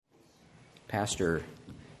Pastor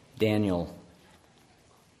Daniel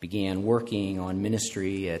began working on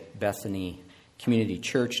ministry at Bethany Community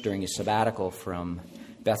Church during his sabbatical from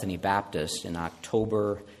Bethany Baptist in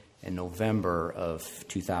October and November of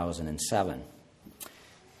 2007.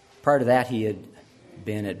 Prior to that, he had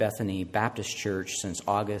been at Bethany Baptist Church since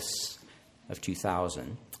August of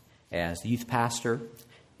 2000 as youth pastor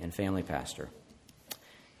and family pastor.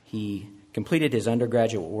 He completed his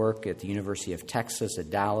undergraduate work at the University of Texas at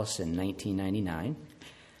Dallas in 1999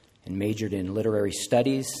 and majored in literary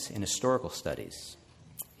studies and historical studies.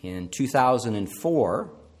 In 2004,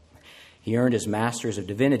 he earned his Master's of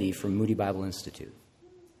Divinity from Moody Bible Institute.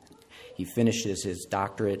 He finishes his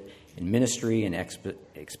doctorate in ministry and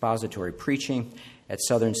expository preaching at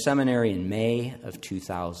Southern Seminary in May of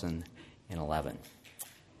 2011.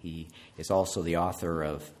 He is also the author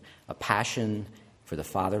of A Passion for the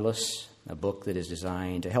Fatherless, a book that is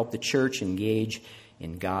designed to help the church engage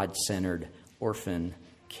in God-centered orphan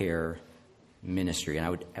care ministry. And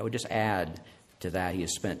I would just add to that, he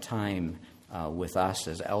has spent time with us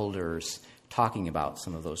as elders talking about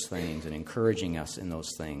some of those things and encouraging us in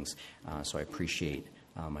those things. So I appreciate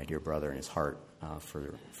my dear brother and his heart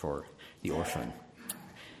for the orphan.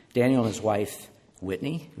 Daniel and his wife,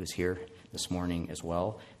 Whitney, who is here this morning as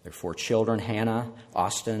well. Their 4 children, Hannah,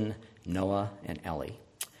 Austin, Noah, and Ellie.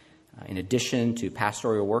 In addition to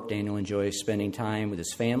pastoral work, Daniel enjoys spending time with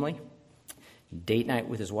his family, date night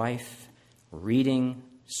with his wife, reading,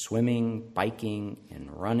 swimming, biking, and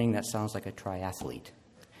running. That sounds like a triathlete.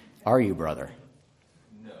 Are you, brother?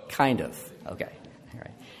 No. Kind of. Okay. All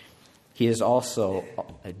right. He is also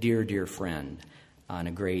a dear, dear friend and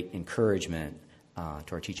a great encouragement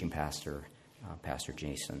to our teaching pastor, Pastor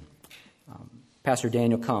Jason. Pastor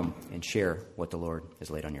Daniel, come and share what the Lord has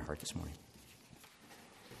laid on your heart this morning.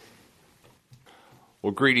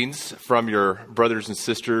 Well, greetings from your brothers and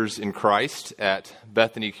sisters in Christ at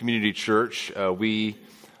Bethany Community Church. We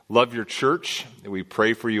love your church. We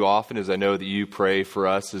pray for you often, as I know that you pray for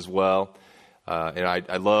us as well. And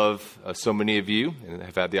I love so many of you, and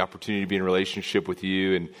have had the opportunity to be in relationship with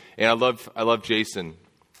you. And I love Jason.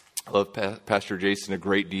 I love Pastor Jason a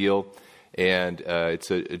great deal. And it's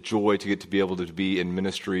a joy to get to be able to be in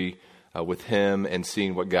ministry with him and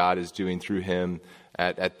seeing what God is doing through him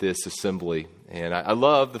at this assembly. And I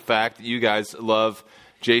love the fact that you guys love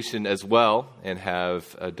Jason as well and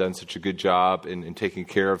have done such a good job in taking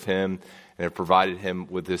care of him and have provided him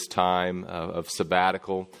with this time of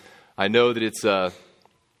sabbatical. I know that it's a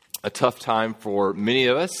tough time for many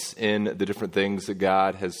of us in the different things that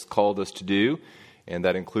God has called us to do, and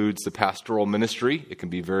that includes the pastoral ministry. It can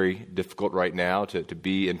be very difficult right now to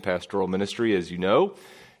be in pastoral ministry, as you know.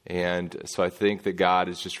 And so I think that God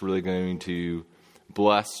is just really going to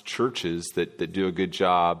bless churches that do a good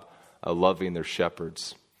job loving their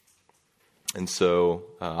shepherds. And so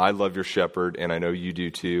I love your shepherd, and I know you do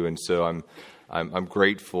too. And so I'm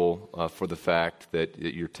grateful for the fact that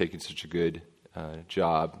you're taking such a good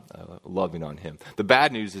job loving on him. The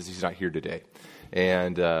bad news is he's not here today,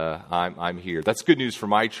 and I'm here. That's good news for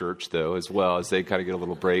my church, though, as well, as they kind of get a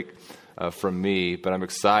little break from me. But I'm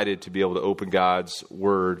excited to be able to open God's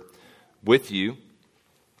Word with you.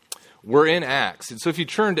 We're in Acts. And so if you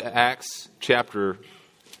turn to Acts chapter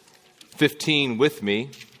 15 with me,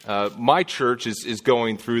 my church is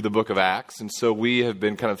going through the book of Acts. And so we have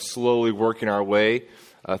been kind of slowly working our way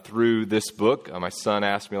through this book. My son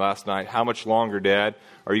asked me last night, how much longer, Dad,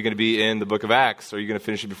 are you going to be in the book of Acts? Are you going to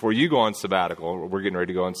finish it before you go on sabbatical? We're getting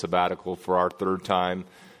ready to go on sabbatical for our 3rd time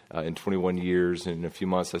in 21 years. And in a few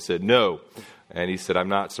months I said, no. And he said, I'm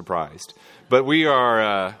not surprised. But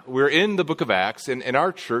we're in the book of Acts, and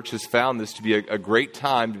our church has found this to be a great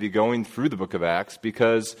time to be going through the book of Acts,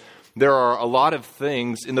 because there are a lot of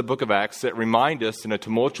things in the book of Acts that remind us in a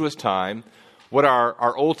tumultuous time what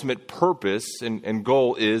our ultimate purpose and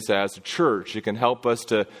goal is as a church. It can help us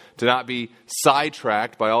to not be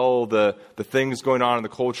sidetracked by all the things going on in the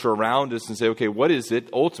culture around us and say, okay, what is it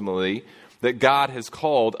ultimately that God has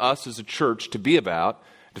called us as a church to be about,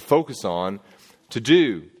 to focus on, to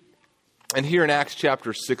do? And here in Acts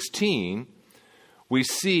chapter 16, we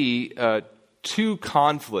see 2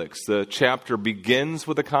 conflicts. The chapter begins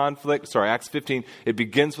with a conflict. Acts 15, it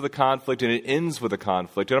begins with a conflict and it ends with a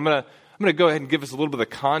conflict. And I'm going to go ahead and give us a little bit of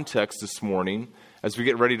context this morning as we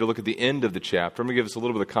get ready to look at the end of the chapter. I'm going to give us a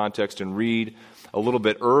little bit of context and read a little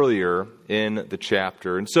bit earlier in the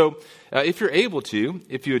chapter. And so if you're able to,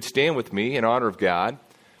 if you would stand with me in honor of God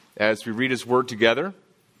as we read His Word together.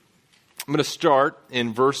 I'm going to start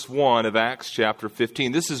in verse 1 of Acts chapter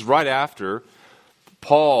 15. This is right after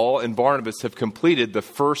Paul and Barnabas have completed the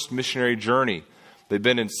first missionary journey. They've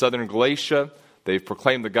been in southern Galatia. they've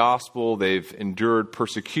proclaimed the gospel, they've endured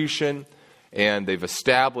persecution, and they've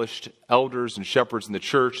established elders and shepherds in the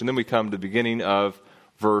church. And then we come to the beginning of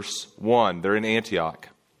verse 1. They're in Antioch.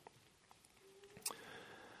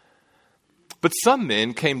 But some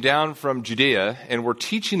men came down from Judea and were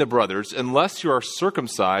teaching the brothers, unless you are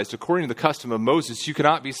circumcised according to the custom of Moses, you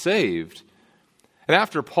cannot be saved. And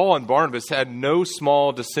after Paul and Barnabas had no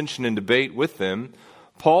small dissension and debate with them,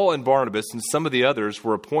 Paul and Barnabas and some of the others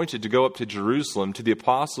were appointed to go up to Jerusalem to the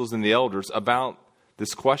apostles and the elders about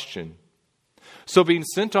this question. So being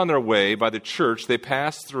sent on their way by the church, they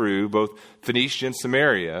passed through both Phoenicia and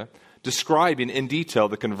Samaria, describing in detail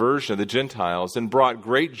the conversion of the Gentiles, and brought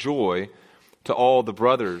great joy to all the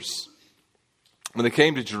brothers. When they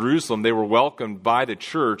came to Jerusalem, they were welcomed by the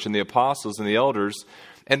church and the apostles and the elders,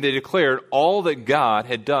 and they declared all that God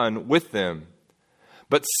had done with them.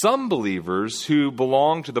 But some believers who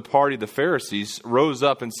belonged to the party of the Pharisees rose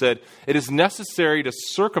up and said, "It is necessary to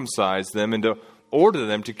circumcise them and to order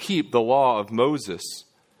them to keep the law of Moses."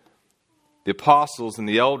 The apostles and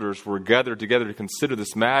the elders were gathered together to consider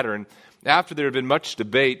this matter, and after there had been much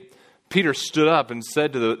debate, Peter stood up and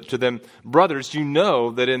said to them, "Brothers, you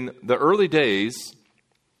know that in the early days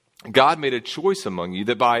God made a choice among you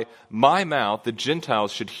that by my mouth the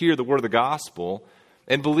Gentiles should hear the word of the gospel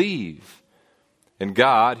and believe. And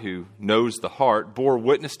God, who knows the heart, bore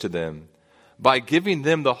witness to them by giving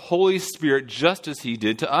them the Holy Spirit just as he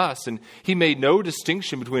did to us. And he made no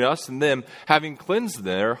distinction between us and them, having cleansed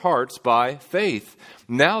their hearts by faith.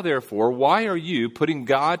 Now, therefore, why are you putting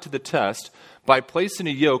God to the test by placing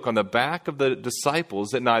a yoke on the back of the disciples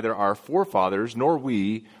that neither our forefathers nor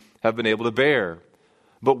we have been able to bear?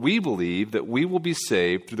 But we believe that we will be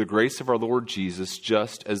saved through the grace of our Lord Jesus,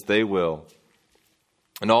 just as they will."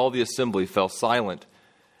 And all the assembly fell silent,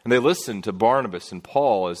 and they listened to Barnabas and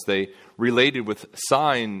Paul as they related with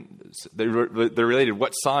signs. They related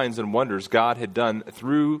what signs and wonders God had done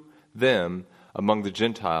through them among the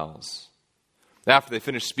Gentiles. After they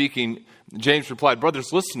finished speaking, James replied,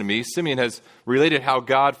 "Brothers, listen to me. Simeon has related how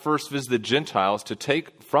God first visited the Gentiles to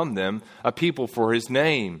take from them a people for his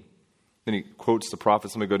name." Then he quotes the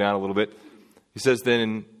prophets. Let me go down a little bit. He says,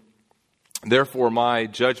 "Then, therefore, my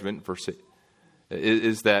judgment," verse 8,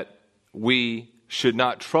 is that we should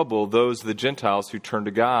not trouble those of the Gentiles who turn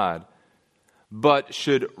to God, but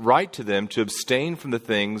should write to them to abstain from the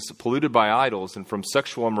things polluted by idols and from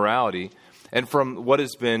sexual immorality and from what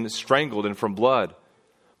has been strangled and from blood.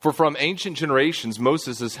 For from ancient generations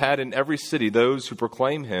Moses has had in every city those who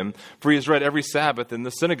proclaim him, for he has read every Sabbath in the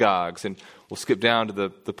synagogues." And we'll skip down to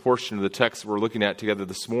the portion of the text we're looking at together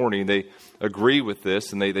this morning. They agree with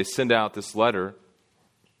this, and they send out this letter.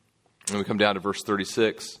 And we come down to verse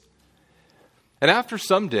 36. "And after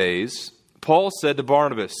some days, Paul said to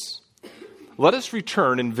Barnabas, 'Let us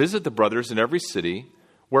return and visit the brothers in every city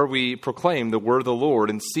where we proclaim the word of the Lord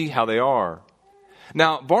and see how they are.'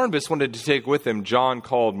 Now, Barnabas wanted to take with him John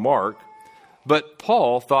called Mark, but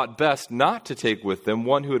Paul thought best not to take with them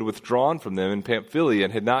one who had withdrawn from them in Pamphylia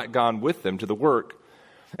and had not gone with them to the work.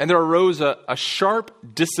 And there arose a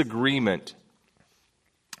sharp disagreement,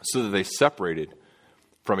 so that they separated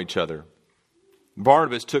from each other.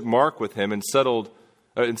 Barnabas took Mark with him and sailed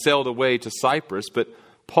away to Cyprus, but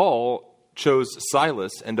Paul chose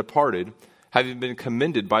Silas and departed, having been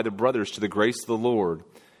commended by the brothers to the grace of the Lord.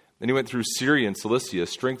 And he went through Syria and Cilicia,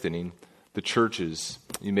 strengthening the churches."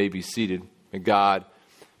 You may be seated. May God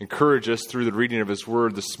encourage us through the reading of his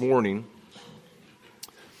word this morning.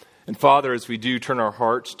 And Father, as we do turn our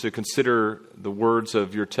hearts to consider the words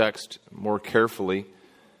of your text more carefully,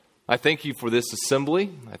 I thank you for this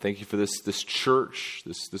assembly. I thank you for this church,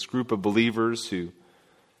 this group of believers who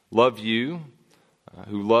love you,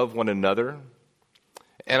 who love one another.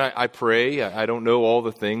 And I pray, I don't know all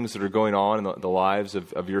the things that are going on in the lives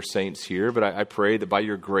of your saints here, but I pray that by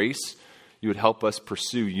your grace, you would help us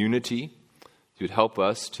pursue unity. You would help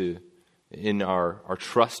us to, in our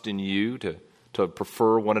trust in you, to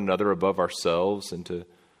prefer one another above ourselves, and to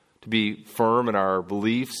be firm in our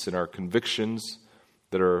beliefs and our convictions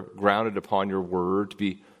that are grounded upon your word, to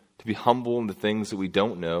be humble in the things that we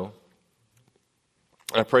don't know.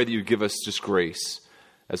 And I pray that you give us just grace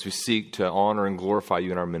as we seek to honor and glorify you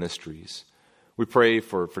in our ministries. We pray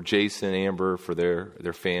for Jason and Amber, for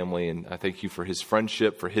their family, and I thank you for his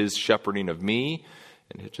friendship, for his shepherding of me,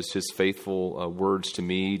 and just his faithful words to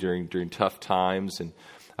me during tough times. And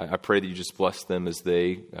I pray that you just bless them as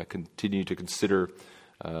they continue to consider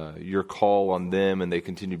your call on them, and they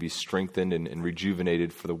continue to be strengthened and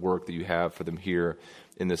rejuvenated for the work that you have for them here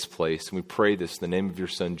in this place. And we pray this in the name of your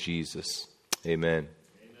Son, Jesus. Amen.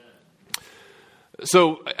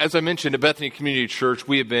 So, as I mentioned, at Bethany Community Church,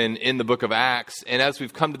 we have been in the book of Acts. And as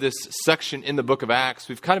we've come to this section in the book of Acts,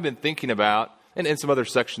 we've kind of been thinking about, and some other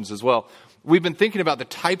sections as well, we've been thinking about the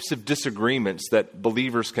types of disagreements that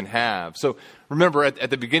believers can have. So, remember,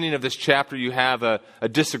 at the beginning of this chapter, you have a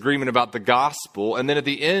disagreement about the gospel. And then at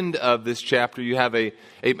the end of this chapter, you have a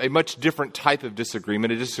much different type of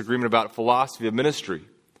disagreement, a disagreement about philosophy of ministry.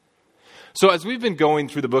 So as we've been going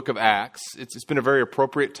through the book of Acts, it's been a very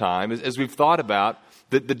appropriate time as we've thought about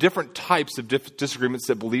the different types of disagreements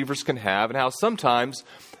that believers can have, and how sometimes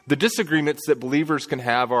the disagreements that believers can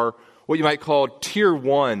have are what you might call tier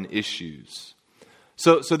 1 issues.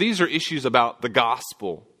 So these are issues about the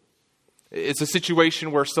gospel. It's a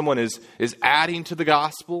situation where someone is adding to the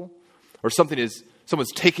gospel, or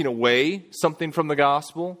someone's taking away something from the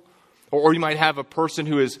gospel. Or you might have a person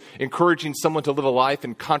who is encouraging someone to live a life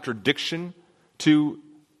in contradiction to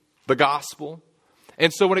the gospel.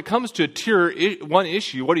 And so when it comes to a tier 1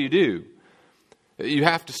 issue, what do? You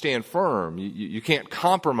have to stand firm. You can't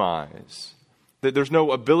compromise. There's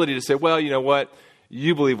no ability to say, well, you know what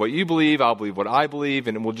you believe, I'll believe what I believe,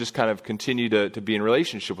 and we'll just kind of continue to be in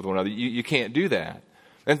relationship with one another. You can't do that.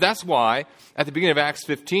 And that's why, at the beginning of Acts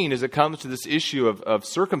 15, as it comes to this issue of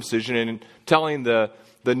circumcision and telling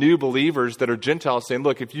the new believers that are Gentiles, saying,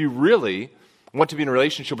 look, if you really want to be in a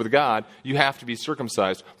relationship with God, you have to be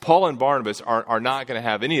circumcised. Paul and Barnabas are not going to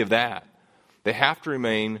have any of that. They have to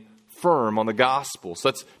remain firm on the gospel. So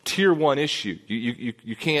that's tier 1 issue.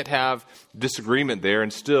 You can't have disagreement there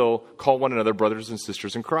and still call one another brothers and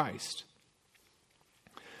sisters in Christ.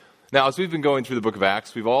 Now, as we've been going through the book of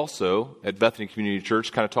Acts, we've also, at Bethany Community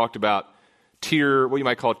Church, kind of talked about what you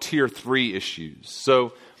might call tier 3 issues.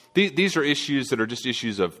 So these are issues that are just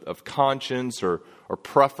issues of conscience or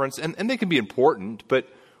preference, and they can be important, but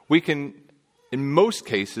we can, in most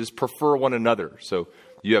cases, prefer one another. So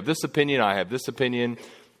you have this opinion, I have this opinion.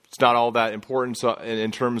 It's not all that important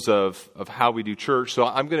in terms of how we do church. So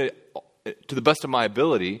I'm going to the best of my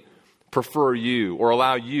ability, prefer you or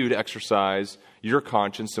allow you to exercise your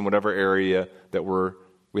conscience in whatever area that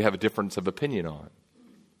we have a difference of opinion on.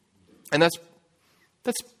 And that's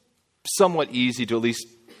somewhat easy to at least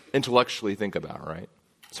intellectually think about, right?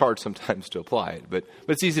 It's hard sometimes to apply it, but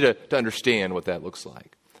it's easy to understand what that looks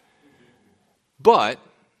like. But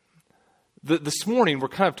this morning, we're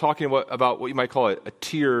kind of talking about what you might call a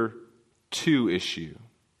tier 2 issue.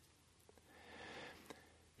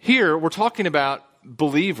 Here, we're talking about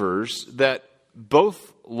believers that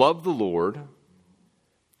both love the Lord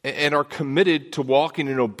and are committed to walking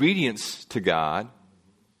in obedience to God.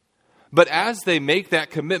 But as they make that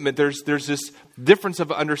commitment, there's this difference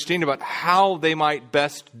of understanding about how they might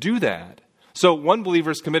best do that. So one believer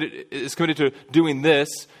is committed to doing this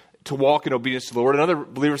to walk in obedience to the Lord. Another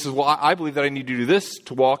believer says, well, I believe that I need to do this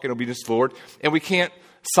to walk in obedience to the Lord. And we can't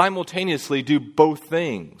simultaneously do both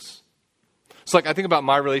things. It's like I think about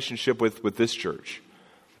my relationship with this church.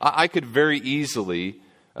 I could very easily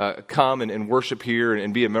come and worship here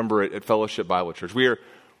and be a member at Fellowship Bible Church.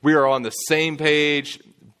 We are on the same page.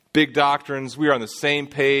 Big doctrines, we are on the same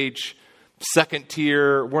page. Second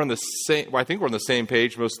tier, we're on the same. Well, I think we're on the same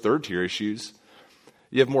page. Most third tier issues.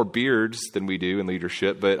 You have more beards than we do in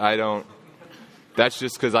leadership, but I don't. That's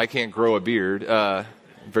just because I can't grow a beard. I'm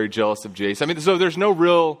very jealous of Jace. I mean, so there's no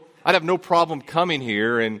real. I'd have no problem coming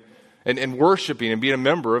here and worshiping and being a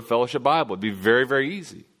member of Fellowship Bible. It'd be very, very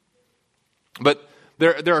easy. But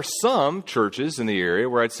there are some churches in the area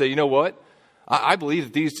where I'd say, you know what? I believe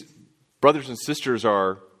that these brothers and sisters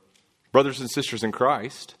are brothers and sisters in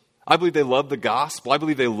Christ. I believe they love the gospel. I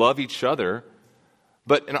believe they love each other.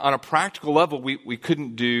 But on a practical level, we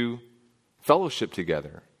couldn't do fellowship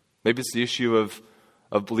together. Maybe it's the issue of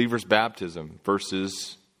believers' baptism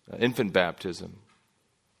versus infant baptism.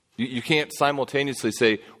 You can't simultaneously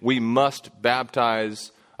say we must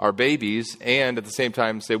baptize our babies and at the same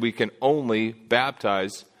time say we can only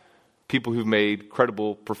baptize people who've made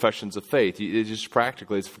credible professions of faith. It's just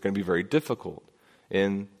practically, it's going to be very difficult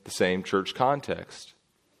in the same church context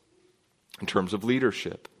in terms of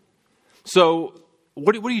leadership. So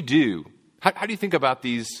what do you do? How do you think about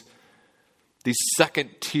these second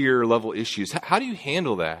tier level issues? How do you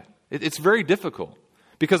handle that? It's very difficult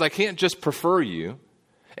because I can't just prefer you.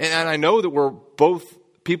 And I know that we're both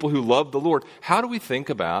people who love the Lord. How do we think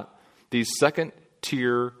about these second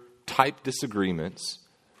tier type disagreements?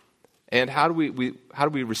 And how do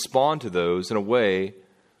we respond to those in a way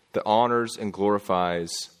that honors and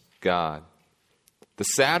glorifies God? The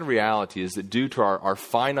sad reality is that due to our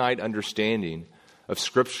finite understanding of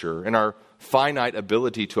Scripture and our finite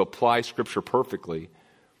ability to apply Scripture perfectly,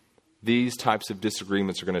 these types of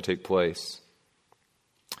disagreements are going to take place.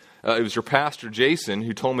 It was your pastor, Jason,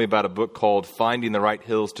 who told me about a book called Finding the Right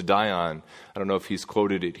Hills to Die On. I don't know if he's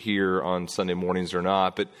quoted it here on Sunday mornings or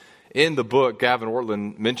not, but in the book, Gavin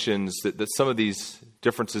Ortlund mentions that some of these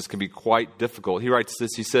differences can be quite difficult. He writes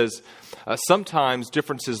this, he says, sometimes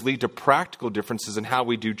differences lead to practical differences in how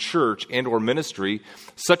we do church and or ministry,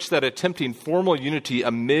 such that attempting formal unity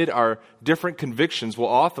amid our different convictions will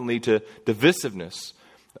often lead to divisiveness,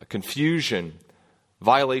 confusion,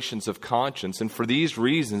 violations of conscience. And for these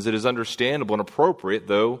reasons, it is understandable and appropriate,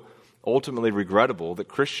 though ultimately regrettable, that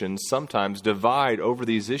Christians sometimes divide over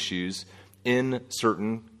these issues in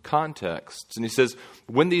certain contexts. And he says,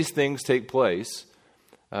 when these things take place,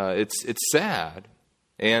 it's sad.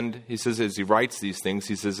 And he says, as he writes these things,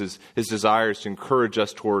 he says his desire is to encourage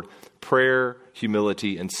us toward prayer,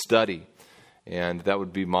 humility, and study. And that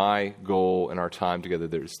would be my goal in our time together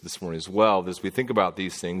this morning as well. As we think about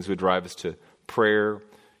these things, it would drive us to prayer,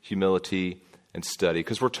 humility, and study.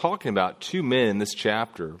 Because we're talking about two men in this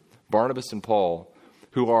chapter, Barnabas and Paul,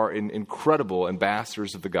 who are incredible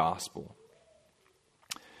ambassadors of the gospel.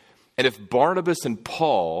 And if Barnabas and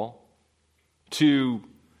Paul, two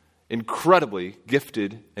incredibly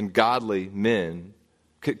gifted and godly men,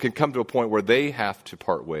 can come to a point where they have to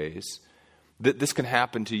part ways, this can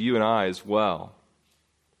happen to you and I as well.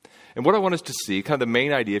 And what I want us to see, kind of the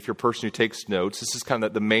main idea, if you're a person who takes notes, this is kind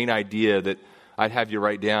of the main idea that I'd have you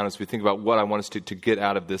write down as we think about what I want us to get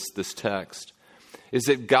out of this text, is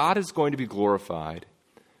that God is going to be glorified.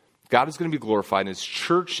 God is going to be glorified, and His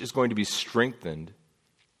church is going to be strengthened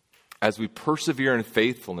as we persevere in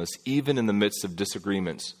faithfulness, even in the midst of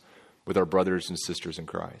disagreements with our brothers and sisters in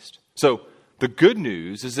Christ. So the good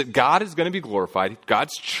news is that God is going to be glorified.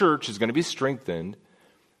 God's church is going to be strengthened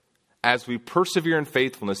as we persevere in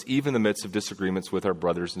faithfulness, even in the midst of disagreements with our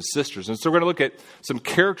brothers and sisters. And so we're going to look at some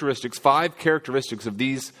characteristics, 5 characteristics of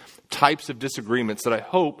these types of disagreements that I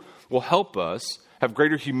hope will help us have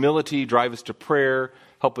greater humility, drive us to prayer,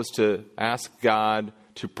 help us to ask God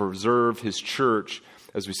to preserve His church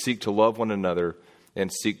as we seek to love one another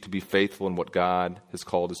and seek to be faithful in what God has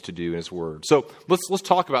called us to do in His Word. So let's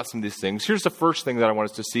talk about some of these things. Here's the first thing that I want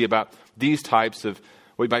us to see about these types of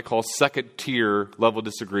what we might call second-tier level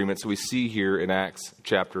disagreements that we see here in Acts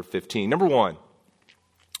chapter 15. Number 1,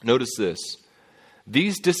 notice this.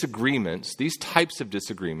 These disagreements, these types of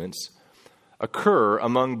disagreements, occur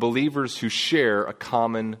among believers who share a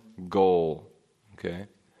common goal. Okay?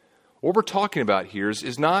 What we're talking about here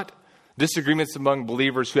is not disagreements among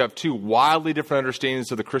believers who have two wildly different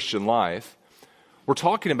understandings of the Christian life. We're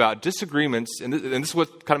talking about disagreements, and this is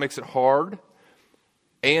what kind of makes it hard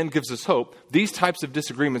and gives us hope. These types of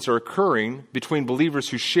disagreements are occurring between believers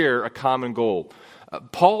who share a common goal.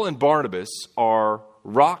 Paul and Barnabas are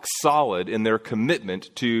rock solid in their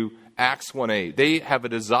commitment to Acts 1:8. They have a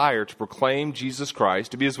desire to proclaim Jesus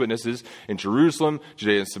Christ, to be His witnesses in Jerusalem,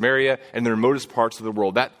 Judea and Samaria, and the remotest parts of the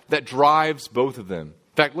world. That drives both of them.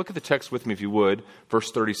 In fact, look at the text with me if you would,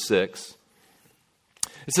 verse 36.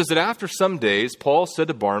 It says that after some days, Paul said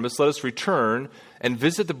to Barnabas, "Let us return and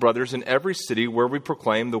visit the brothers in every city where we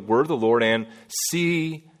proclaim the word of the Lord and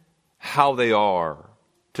see how they are,"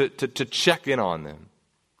 to check in on them.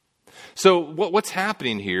 So what's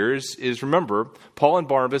happening here is remember, Paul and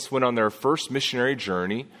Barnabas went on their first missionary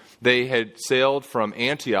journey. They had sailed from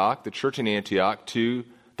Antioch, the church in Antioch, to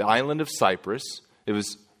the island of Cyprus. It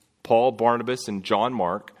was Paul, Barnabas, and John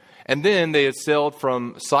Mark. And then they had sailed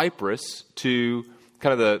from Cyprus to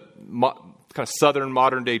kind of southern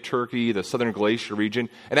modern-day Turkey, the southern Galatia region.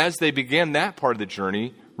 And as they began that part of the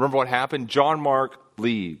journey, remember what happened? John Mark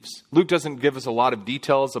leaves. Luke doesn't give us a lot of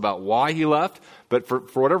details about why he left, but for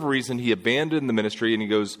whatever reason, he abandoned the ministry and he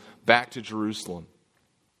goes back to Jerusalem.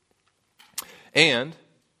 And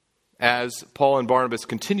as Paul and Barnabas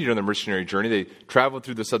continued on their missionary journey, they traveled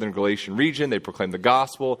through the southern Galatian region, they proclaimed the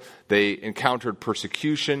gospel, they encountered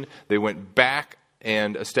persecution, they went back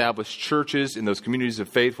and established churches in those communities of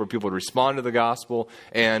faith where people would respond to the gospel,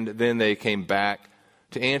 and then they came back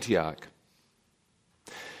to Antioch.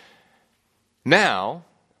 Now,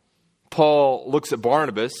 Paul looks at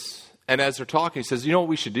Barnabas, and as they're talking, he says, "You know what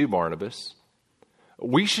we should do, Barnabas?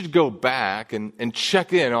 We should go back and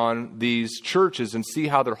check in on these churches and see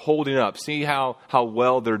how they're holding up, see how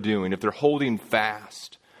well they're doing, if they're holding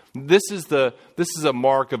fast. This is a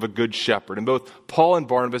mark of a good shepherd." And both Paul and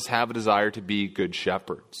Barnabas have a desire to be good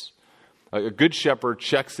shepherds. A good shepherd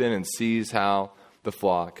checks in and sees how the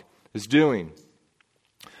flock is doing.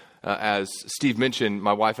 As Steve mentioned,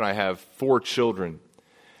 my wife and I have 4 children.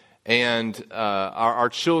 And our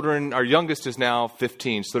children, our youngest is now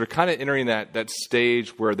 15. So they're kind of entering that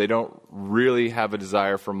stage where they don't really have a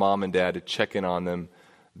desire for mom and dad to check in on them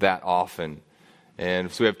that often.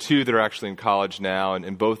 And so we have two that are actually in college now,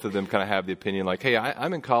 and both of them kind of have the opinion like, hey,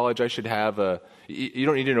 I'm in college, I should have you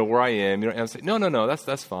don't need to know where I am. And I say, no,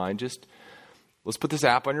 that's fine. Just let's put this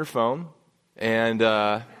app on your phone, and,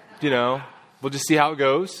 we'll just see how it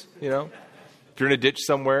goes. If you're in a ditch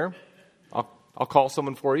somewhere, I'll call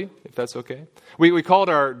someone for you, if that's okay. We called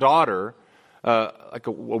our daughter like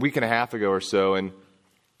a week and a half ago or so, and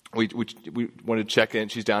we wanted to check in.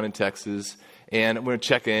 She's down in Texas, and I'm going to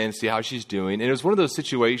check in, see how she's doing. And it was one of those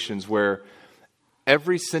situations where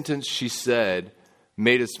every sentence she said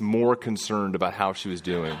made us more concerned about how she was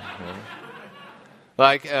doing.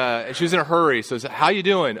 Like she was in a hurry, so how you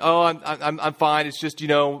doing? Oh, I'm fine. It's just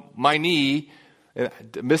my knee. I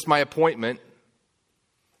missed my appointment.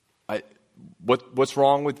 What's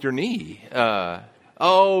wrong with your knee?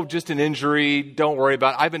 Oh, just an injury. Don't worry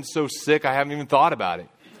about it. I've been so sick, I haven't even thought about it.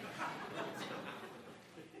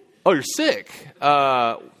 Oh, you're sick.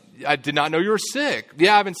 I did not know you were sick.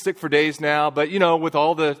 Yeah, I've been sick for days now, but with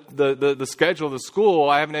all the schedule of the school,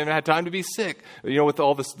 I haven't even had time to be sick. With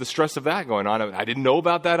all the stress of that going on, I didn't know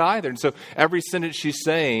about that either. And so every sentence she's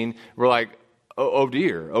saying, we're like, oh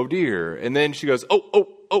dear. And then she goes, oh,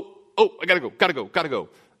 I gotta go.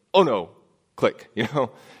 Oh no, click.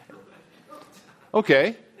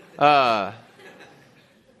 Okay. I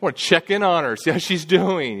want to check in on her, see how she's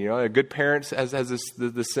doing. A good parent has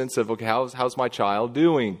the sense of, okay, how's my child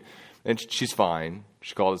doing? And she's fine.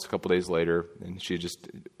 She called us a couple days later, and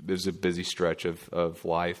there's a busy stretch of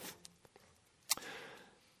life.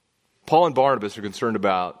 Paul and Barnabas are concerned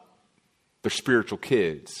about their spiritual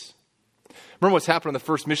kids. Remember what's happened on the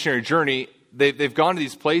first missionary journey? They've gone to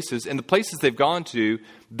these places, and the places they've gone to,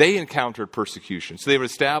 they encountered persecution. So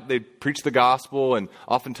they'd preach the gospel, and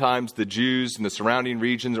oftentimes the Jews in the surrounding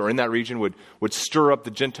regions or in that region would stir up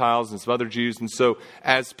the Gentiles and some other Jews. And so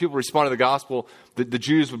as people responded to the gospel, the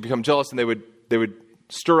Jews would become jealous, and they would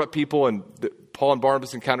stir up people, and Paul and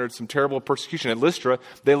Barnabas encountered some terrible persecution. At Lystra,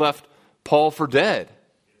 they left Paul for dead.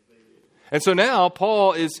 And so now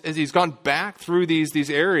Paul he's gone back through these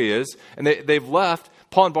areas, and they've left.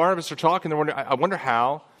 Paul and Barnabas are talking. I wonder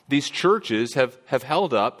how these churches have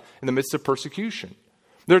held up in the midst of persecution.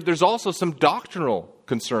 There's also some doctrinal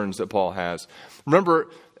concerns that Paul has. Remember,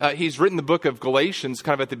 he's written the book of Galatians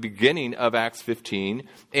kind of at the beginning of Acts 15,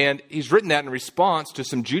 and he's written that in response to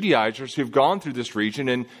some Judaizers who've gone through this region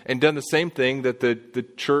and done the same thing that the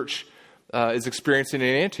church is experiencing in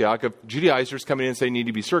Antioch, of Judaizers coming in and saying, you need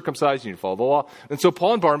to be circumcised, you need to follow the law. And so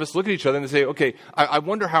Paul and Barnabas look at each other and they say, okay, I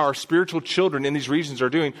wonder how our spiritual children in these regions are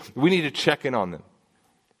doing. We need to check in on them.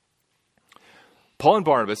 Paul and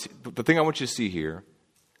Barnabas, the thing I want you to see here,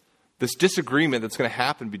 this disagreement that's going to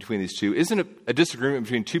happen between these two isn't a disagreement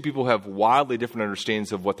between two people who have wildly different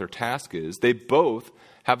understandings of what their task is. They both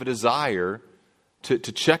have a desire to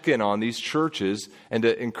check in on these churches and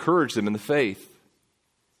to encourage them in the faith.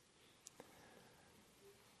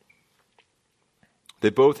 They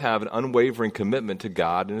both have an unwavering commitment to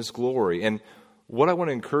God and His glory. And what I want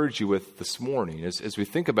to encourage you with this morning is, as we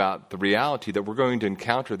think about the reality that we're going to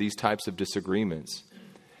encounter these types of disagreements,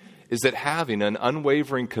 is that having an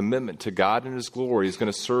unwavering commitment to God and His glory is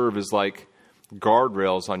going to serve as like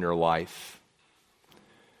guardrails on your life.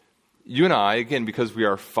 You and I, again, because we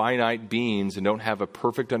are finite beings and don't have a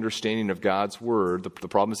perfect understanding of God's Word, the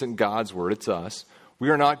problem isn't God's Word, it's us. We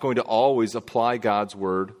are not going to always apply God's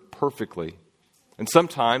Word perfectly. And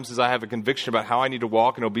sometimes, as I have a conviction about how I need to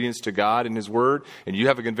walk in obedience to God and His Word, and you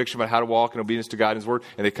have a conviction about how to walk in obedience to God and His Word,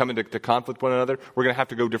 and they come into conflict with one another, we're going to have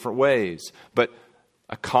to go different ways. But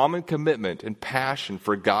a common commitment and passion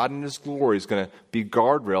for God and His glory is going to be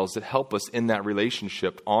guardrails that help us in that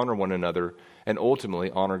relationship honor one another and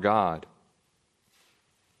ultimately honor God.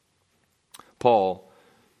 Paul,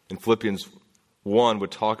 in Philippians 1,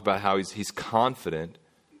 would talk about how he's confident.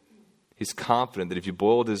 He's confident that if you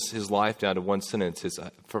boiled his life down to one sentence,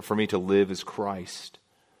 for me to live is Christ.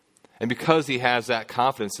 And because he has that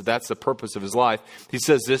confidence that that's the purpose of his life, he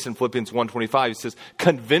says this in Philippians 1:25. He says,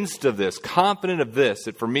 convinced of this, confident of this,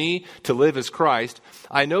 that for me to live is Christ,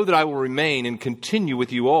 I know that I will remain and continue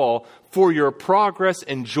with you all for your progress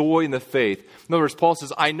and joy in the faith. In other words, Paul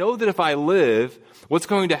says, I know that if I live, what's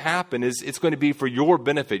going to happen is it's going to be for your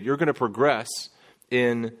benefit. You're going to progress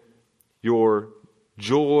in your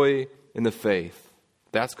joy in the faith.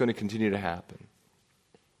 That's going to continue to happen.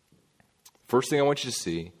 First thing I want you to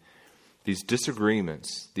see, these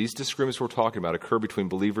disagreements we're talking about occur between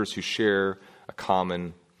believers who share a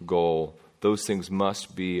common goal. Those things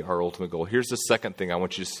must be our ultimate goal. Here's the second thing I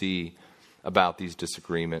want you to see about these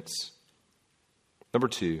disagreements. Number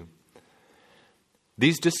 2,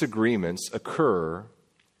 these disagreements occur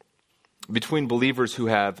between believers who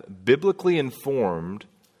have biblically informed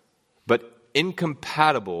but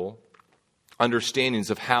incompatible understandings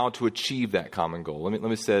of how to achieve that common goal. Let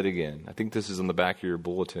me say it again. I think this is on the back of your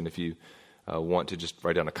bulletin if you want to just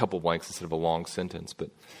write down a couple blanks instead of a long sentence. But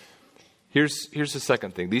here's the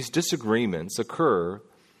second thing. These disagreements occur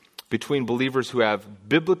between believers who have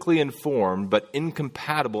biblically informed but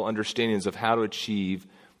incompatible understandings of how to achieve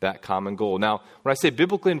that common goal. Now, when I say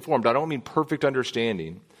biblically informed, I don't mean perfect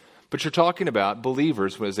understanding, but you're talking about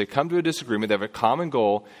believers as they come to a disagreement, they have a common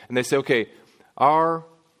goal, and they say, okay, both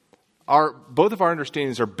of our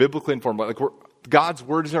understandings are biblically informed. Like God's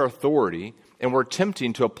word is our authority, and we're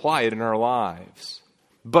attempting to apply it in our lives.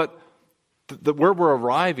 But where we're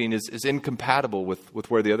arriving is incompatible with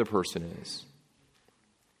where the other person is.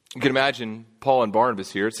 You can imagine Paul and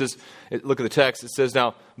Barnabas here. It says, look at the text. It says,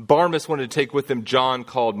 now, Barnabas wanted to take with him John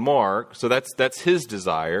called Mark. So that's his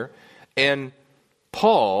desire. And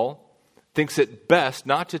Paul thinks it best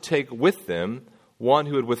not to take with them one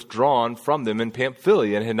who had withdrawn from them in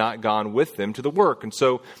Pamphylia and had not gone with them to the work. And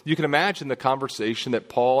so you can imagine the conversation that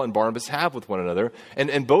Paul and Barnabas have with one another.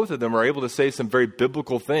 And both of them are able to say some very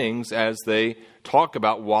biblical things as they talk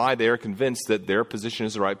about why they are convinced that their position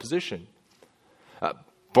is the right position.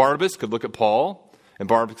 Barnabas could look at Paul, and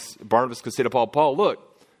Barnabas could say to Paul, Paul,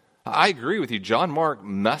 look, I agree with you. John Mark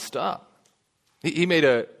messed up. He made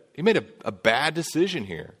a bad decision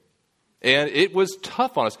here. And it was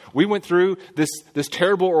tough on us. We went through this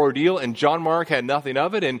terrible ordeal, and John Mark had nothing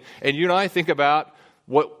of it. And you and I think about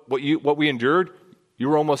what we endured. You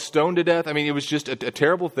were almost stoned to death. I mean, it was just a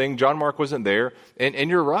terrible thing. John Mark wasn't there, and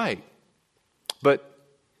you're right. But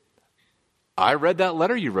I read that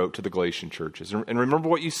letter you wrote to the Galatian churches, and remember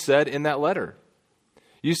what you said in that letter.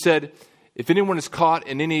 You said, if anyone is caught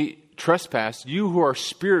in any trespass, you who are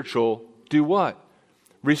spiritual, do what?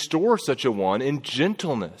 Restore such a one in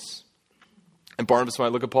gentleness. And Barnabas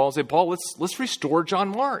might look at Paul and say, Paul, let's restore John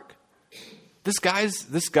Mark. This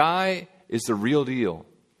guy is the real deal.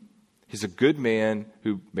 He's a good man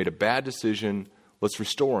who made a bad decision. Let's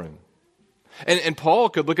restore him. And Paul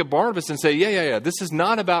could look at Barnabas and say, yeah, this is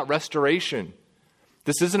not about restoration.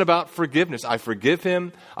 This isn't about forgiveness. I forgive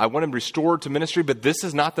him. I want him restored to ministry, but this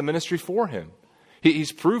is not the ministry for him.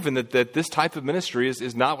 He's proven that this type of ministry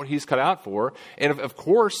is not what he's cut out for. And of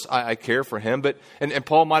course, I care for him. And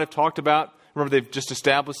Paul might have talked about, remember, they've just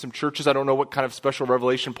established some churches. I don't know what kind of special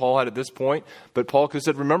revelation Paul had at this point, but Paul could have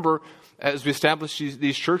said, remember, as we established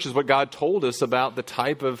these churches, what God told us about the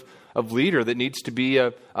type of leader that needs to be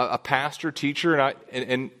a pastor, teacher,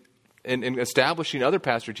 and establishing other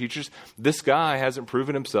pastor teachers. This guy hasn't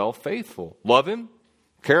proven himself faithful. Love him,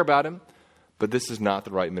 care about him, but this is not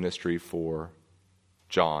the right ministry for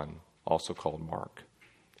John, also called Mark.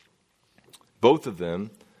 Both of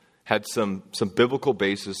them had some biblical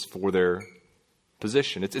basis for their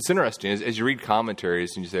position. It's interesting as you read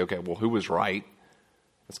commentaries and you say, okay, well, who was right?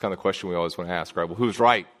 That's kind of the question we always want to ask, right? Well, who was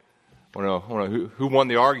right? I want to know who won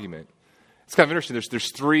the argument. It's kind of interesting.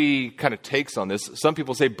 There's three kind of takes on this. Some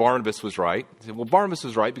people say Barnabas was right. They say, well, Barnabas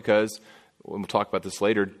was right because, we'll talk about this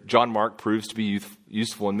later, John Mark proves to be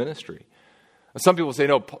useful in ministry. And some people say,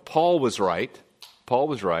 no, Paul was right. Paul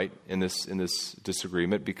was right in this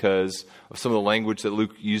disagreement because of some of the language that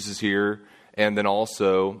Luke uses here, and then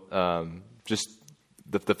also just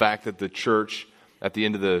the fact that the church, at the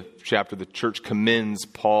end of the chapter, the church commends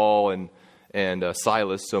Paul and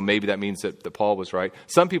Silas, so maybe that means that Paul was right.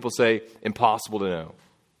 Some people say impossible to know.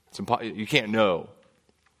 You can't know.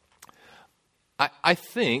 I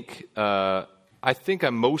think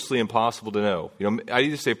I'm mostly impossible to know. I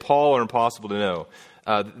either say Paul or impossible to know.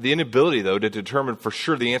 The inability, though, to determine for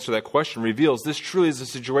sure the answer to that question reveals this truly is a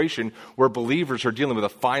situation where believers are dealing with a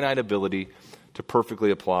finite ability to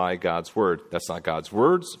perfectly apply God's word. That's not God's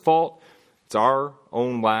word's fault. It's our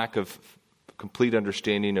own lack of complete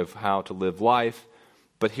understanding of how to live life.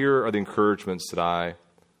 But here are the encouragements that I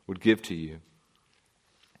would give to you.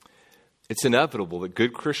 It's inevitable that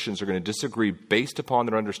good Christians are going to disagree based upon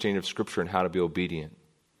their understanding of Scripture and how to be obedient.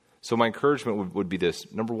 So my encouragement would be this.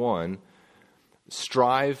 Number one,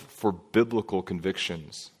 strive for biblical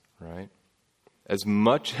convictions, right? As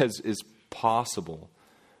much as is possible,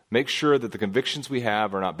 make sure that the convictions we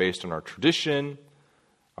have are not based on our tradition,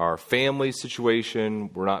 our family situation.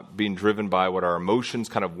 We're not being driven by what our emotions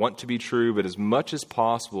kind of want to be true, but as much as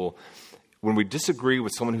possible, when we disagree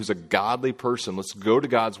with someone who's a godly person, let's go to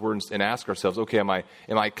God's word and ask ourselves, okay, am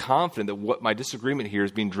I confident that what my disagreement here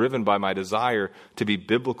is being driven by my desire to be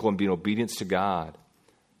biblical and be in obedience to God?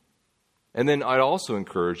 And then I'd also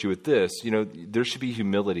encourage you with this, there should be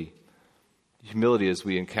humility. Humility as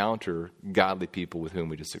we encounter godly people with whom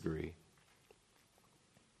we disagree.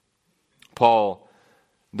 Paul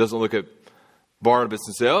doesn't look at Barnabas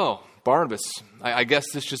and say, oh, Barnabas, I guess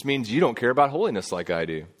this just means you don't care about holiness like I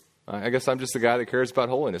do. I guess I'm just the guy that cares about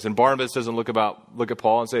holiness. And Barnabas doesn't look at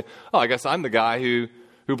Paul and say, oh, I guess I'm the guy who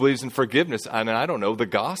believes in forgiveness. I mean, I don't know, the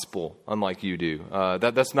gospel, unlike you do.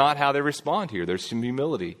 That's not how they respond here. There's some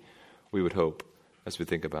humility, we would hope, as we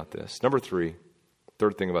think about this. Number three,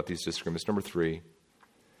 third thing about these disagreements. Number three,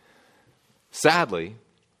 sadly,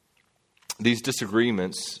 these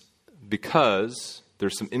disagreements, because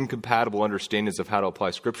there's some incompatible understandings of how to apply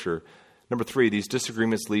Scripture. Number three, these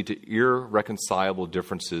disagreements lead to irreconcilable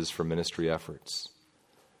differences from ministry efforts.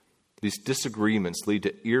 These disagreements lead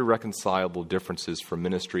to irreconcilable differences from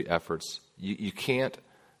ministry efforts. You can't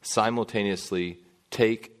simultaneously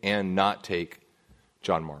take and not take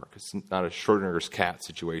John Mark. It's not a Schrodinger's cat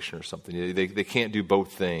situation or something. They can't do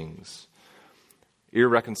both things.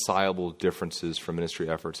 Irreconcilable differences from ministry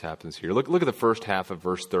efforts happens here. Look at the first half of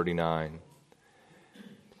verse 39.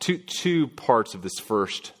 Two parts of this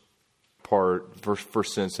first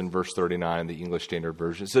sentence in verse 39 in the English Standard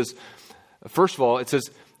Version. It says, first of all, it says,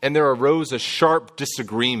 and there arose a sharp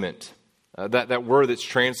disagreement. That word that's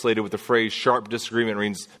translated with the phrase sharp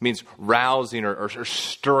disagreement means rousing or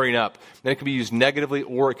stirring up. And it can be used negatively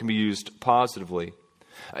or it can be used positively.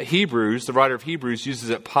 Hebrews, the writer of Hebrews, uses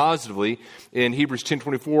it positively in Hebrews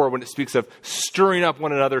 10:24 when it speaks of stirring up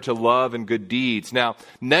one another to love and good deeds. Now,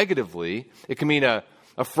 negatively, it can mean a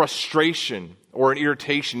frustration or an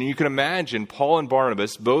irritation. And you can imagine Paul and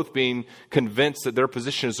Barnabas both being convinced that their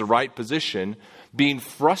position is the right position, being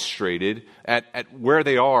frustrated at where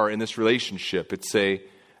they are in this relationship.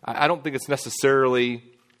 I don't think it's necessarily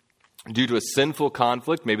due to a sinful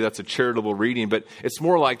conflict. Maybe that's a charitable reading, but it's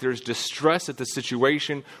more like there's distress at the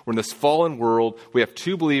situation. We're in this fallen world. We have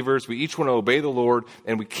two believers. We each want to obey the Lord,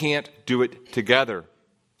 and we can't do it together.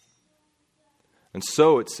 And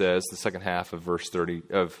so it says, the second half of verse 30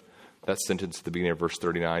 of that sentence at the beginning of verse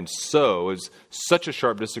 39, so is such a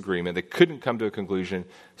sharp disagreement, they couldn't come to a conclusion,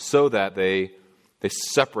 so that they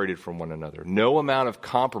separated from one another. No amount of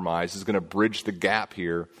compromise is going to bridge the gap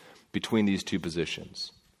here between these two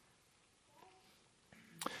positions.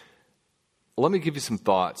 Let me give you some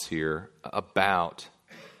thoughts here about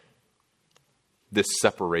this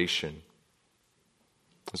separation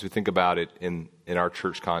as we think about it in our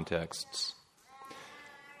church contexts.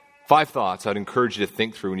 5 thoughts I'd encourage you to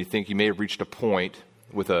think through when you think you may have reached a point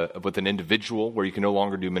with an individual where you can no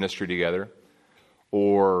longer do ministry together,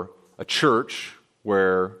 or a church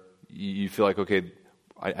where you feel like, okay,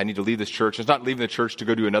 I need to leave this church. It's not leaving the church to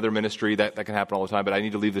go do another ministry. That can happen all the time, but I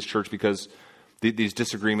need to leave this church because these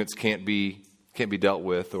disagreements can't be dealt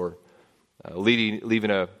with, or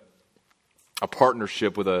leaving a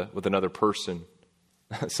partnership with another person.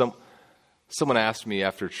 Someone asked me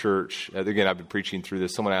after church, again, I've been preaching through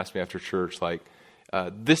this, someone asked me after church,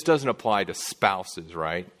 this doesn't apply to spouses,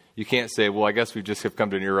 right? You can't say, well, I guess we just have come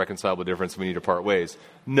to an irreconcilable difference and we need to part ways.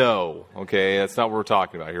 No, okay, that's not what we're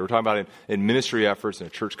talking about here. We're talking about in ministry efforts, in a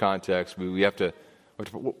church context, we have to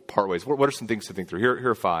part ways. What are some things to think through?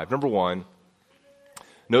 Here are 5. Number 1,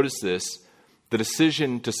 notice this. The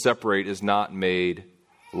decision to separate is not made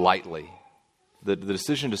lightly. The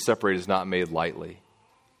decision to separate is not made lightly.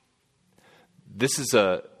 This is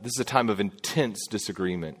a time of intense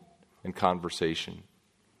disagreement and conversation.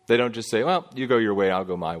 They don't just say, well, you go your way, I'll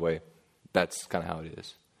go my way. That's kind of how it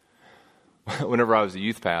is. Whenever I was a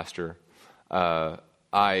youth pastor,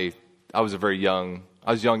 I was young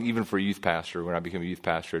even for a youth pastor when I became a youth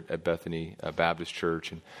pastor at Bethany Baptist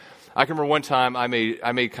Church. And I can remember one time I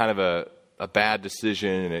made kind of a bad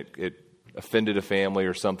decision, and it offended a family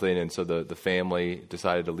or something, and so the family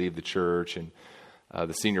decided to leave the church. And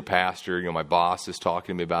the senior pastor, my boss is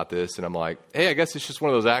talking to me about this, and I'm like, hey, I guess it's just one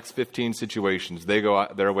of those Acts 15 situations. They go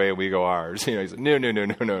their way and we go ours. He's like,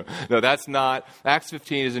 no, that's not. Acts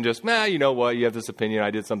 15 isn't just, you know what, you have this opinion, I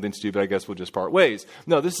did something stupid, I guess we'll just part ways.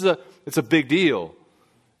 No, it's a big deal.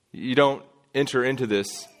 You don't enter into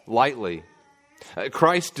this lightly.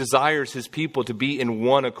 Christ desires his people to be in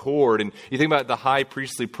one accord. And you think about the high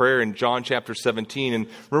priestly prayer in John chapter 17, and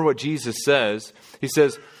remember what Jesus says. He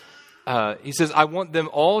says, I want them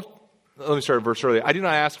all, let me start a verse earlier. I do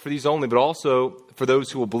not ask for these only, but also for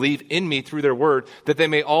those who will believe in me through their word, that they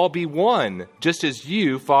may all be one, just as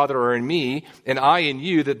you, Father, are in me, and I in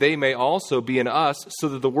you, that they may also be in us, so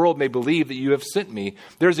that the world may believe that you have sent me.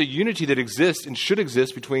 There's a unity that exists and should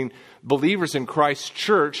exist between believers in Christ's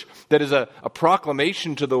church that is a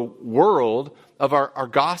proclamation to the world of our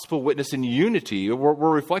gospel witness in unity. We're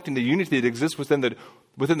reflecting the unity that exists within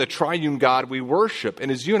within the triune God we worship.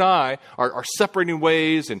 And as you and I are separating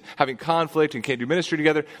ways and having conflict and can't do ministry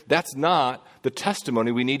together, that's not the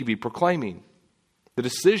testimony we need to be proclaiming. The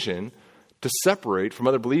decision to separate from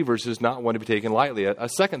other believers is not one to be taken lightly. A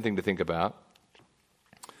second thing to think about,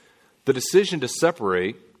 the decision to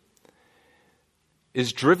separate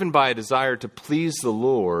is driven by a desire to please the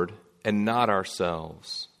Lord and not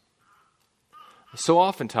ourselves. So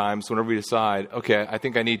oftentimes, whenever we decide, okay, I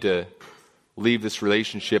think I need to leave this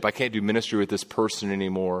relationship, I can't do ministry with this person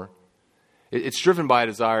anymore, it's driven by a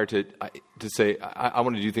desire to say, I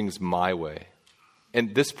want to do things my way.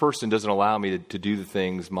 And this person doesn't allow me to do the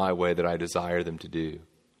things my way that I desire them to do.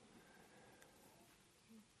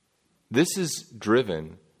 This is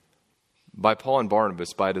driven by Paul and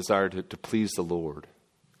Barnabas by a desire to please the Lord.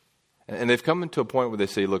 And they've come into a point where they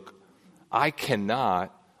say, look, I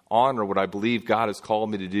cannot honor what I believe God has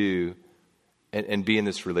called me to do and be in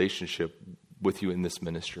this relationship with you in this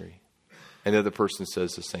ministry. And the other person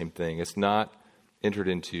says the same thing. It's not entered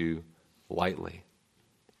into lightly.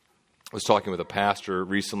 I was talking with a pastor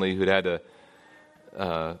recently who'd had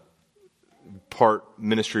to part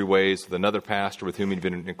ministry ways with another pastor with whom he'd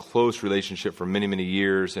been in a close relationship for many, many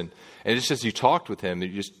years. And it's just as you talked with him,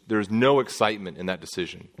 there's no excitement in that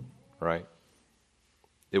decision, right?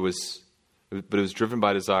 But it was driven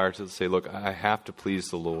by desire to say, look, I have to please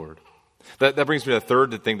the Lord. That brings me to the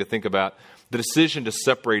third thing to think about. The decision to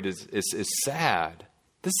separate is sad.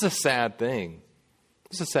 This is a sad thing.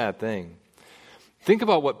 This is a sad thing. Think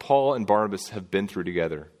about what Paul and Barnabas have been through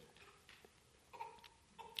together.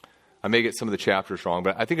 I may get some of the chapters wrong,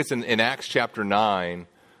 but I think it's in Acts chapter 9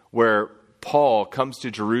 where Paul comes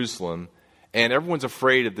to Jerusalem and everyone's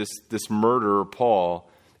afraid of this murderer, Paul.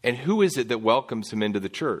 And who is it that welcomes him into the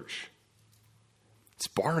church? It's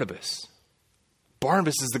Barnabas.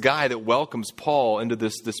 Barnabas is the guy that welcomes Paul into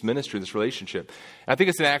this ministry, this relationship. I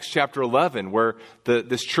think it's in Acts chapter 11 where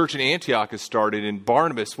this church in Antioch is started. And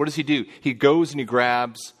Barnabas, what does he do? He goes and he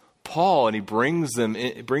grabs Paul and he brings him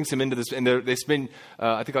into this. And they spend,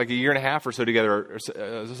 I think, like a year and a half or so together,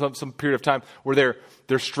 or some period of time where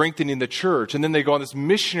they're strengthening the church. And then they go on this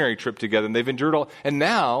missionary trip together and they've endured all. And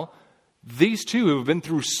now these two who have been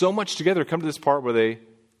through so much together come to this part where they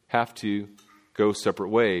have to go separate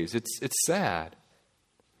ways. It's sad.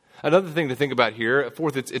 Another thing to think about here,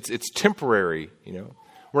 fourth, it's temporary.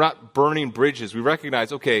 We're not burning bridges. We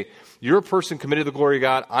recognize, okay, you're a person committed to the glory of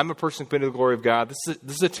God. I'm a person committed to the glory of God. This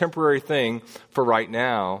is a temporary thing for right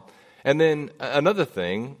now. And then another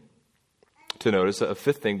thing to notice, a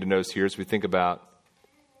fifth thing to notice here as we think about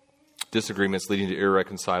disagreements leading to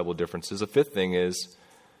irreconcilable differences. A fifth thing is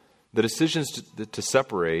the decisions to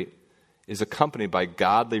separate is accompanied by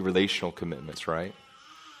godly relational commitments, right?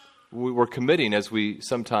 We're committing, as we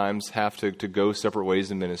sometimes have to go separate ways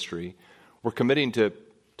in ministry, we're committing to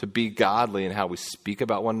be godly in how we speak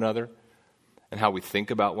about one another and how we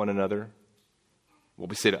think about one another, what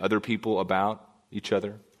we say to other people about each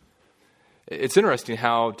other. It's interesting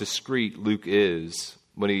how discreet Luke is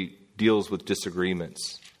when he deals with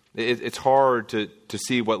disagreements. It's hard to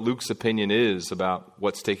see what Luke's opinion is about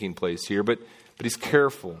what's taking place here, but he's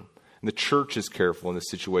careful, and the church is careful in this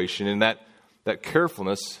situation, and that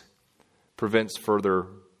carefulness prevents further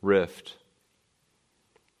rift.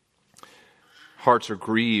 Hearts are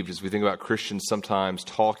grieved as we think about Christians sometimes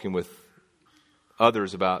talking with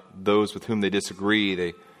others about those with whom they disagree.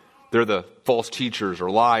 They're the false teachers or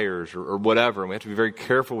liars or whatever, and we have to be very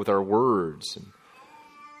careful with our words. And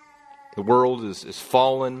the world is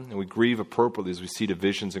fallen, and we grieve appropriately as we see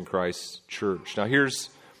divisions in Christ's church. Now here's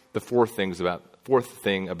the fourth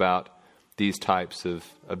thing about these types of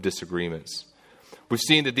disagreements. We've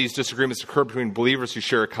seen that these disagreements occur between believers who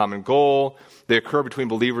share a common goal. They occur between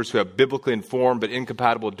believers who have biblically informed but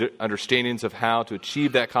incompatible understandings of how to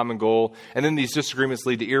achieve that common goal. And then these disagreements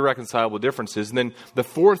lead to irreconcilable differences. And then the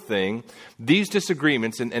fourth thing, these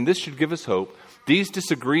disagreements, and this should give us hope, these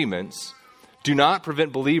disagreements do not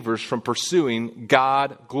prevent believers from pursuing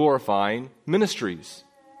God-glorifying ministries.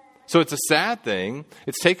 So it's a sad thing.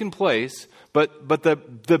 It's taken place, but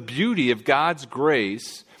the beauty of God's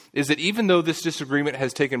grace is that even though this disagreement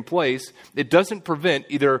has taken place, it doesn't prevent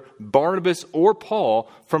either Barnabas or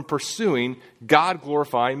Paul from pursuing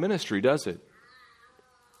God-glorifying ministry, does it?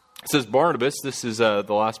 It says Barnabas, this is the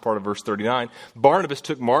last part of verse 39, Barnabas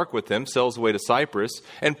took Mark with him, sails away to Cyprus,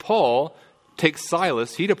 and Paul takes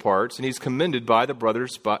Silas, he departs, and he's commended by the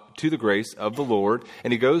brothers to the grace of the Lord,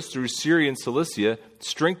 and he goes through Syria and Cilicia,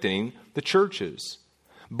 strengthening the churches.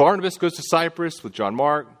 Barnabas goes to Cyprus with John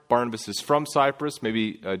Mark. Barnabas is from Cyprus.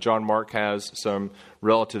 Maybe John Mark has some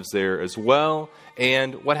relatives there as well.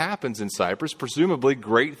 And what happens in Cyprus? Presumably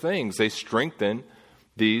great things. They strengthen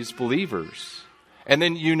these believers. And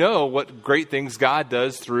then you know what great things God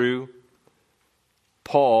does through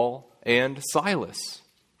Paul and Silas.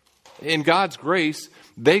 In God's grace,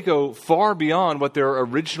 they go far beyond what their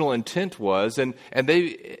original intent was, and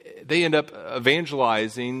they end up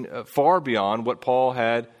evangelizing far beyond what Paul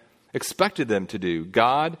had expected them to do.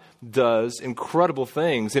 God does incredible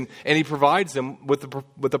things, and he provides them with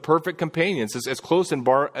the perfect companions. As close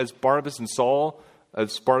as Barnabas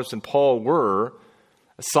and Paul were,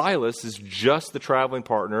 Silas is just the traveling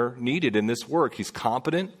partner needed in this work. He's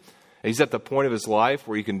competent. He's at the point of his life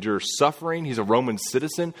where he can endure suffering. He's a Roman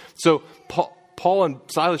citizen. So Paul and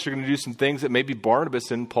Silas are going to do some things that maybe Barnabas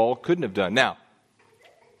and Paul couldn't have done. Now,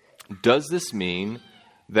 does this mean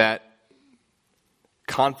that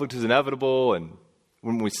conflict is inevitable, and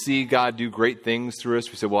when we see God do great things through us,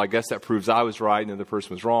 we say, well, I guess that proves I was right and the other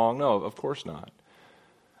person was wrong? No, of course not.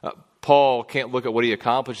 Paul can't look at what he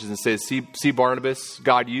accomplishes and say, see Barnabas,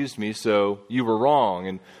 God used me, so you were wrong.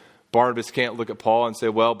 And Barnabas can't look at Paul and say,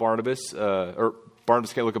 well, Barnabas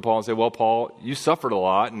can't look at Paul and say, well, Paul, you suffered a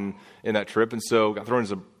lot in that trip, and so got thrown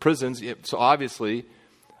into prisons. So obviously,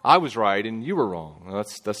 I was right and you were wrong.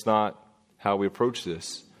 That's not how we approach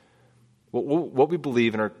this. What we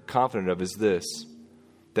believe and are confident of is this,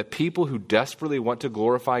 that people who desperately want to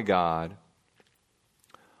glorify God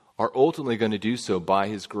are ultimately going to do so by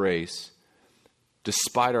His grace,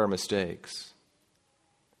 despite our mistakes.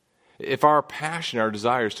 If our passion, our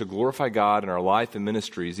desire is to glorify God in our life and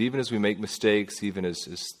ministries, even as we make mistakes, even as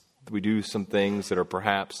we do some things that are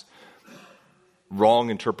perhaps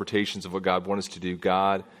wrong interpretations of what God wants us to do,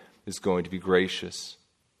 God is going to be gracious.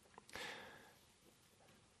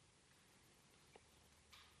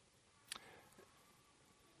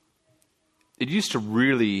 It used to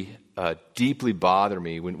really deeply bother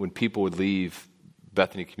me when people would leave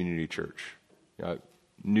Bethany Community Church.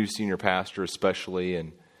 New senior pastor especially,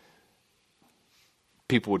 and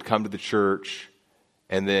people would come to the church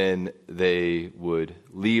and then they would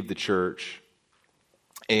leave the church,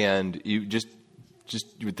 and you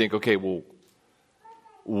would think, okay, well,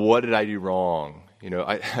 what did I do wrong?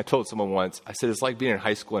 I told someone once, I said, it's like being in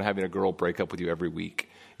high school and having a girl break up with you every week,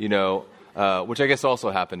 which I guess also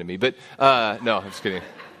happened to me. But no, I'm just kidding.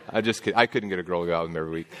 I couldn't get a girl to go out with me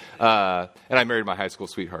every week. And I married my high school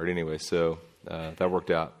sweetheart anyway, so that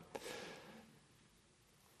worked out.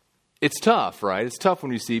 It's tough, right? It's tough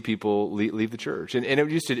when you see people leave the church. And it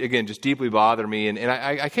used to, again, just deeply bother me. And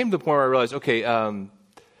I came to the point where I realized, okay,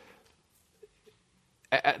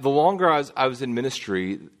 the longer I was in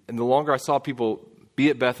ministry, and the longer I saw people be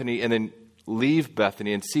at Bethany and then leave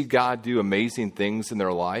Bethany and see God do amazing things in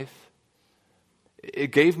their life,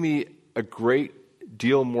 it gave me a great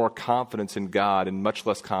deal more confidence in God and much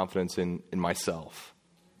less confidence in myself.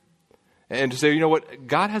 And to say, you know what,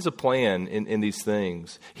 God has a plan in these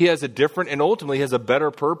things. He has a different and ultimately has a better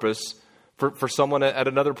purpose for someone at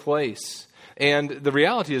another place. And the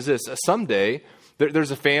reality is this, someday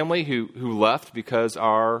there's a family who left because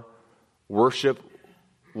our worship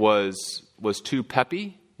was too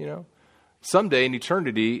peppy, Someday in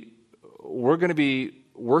eternity, we're going to be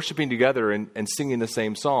worshiping together and singing the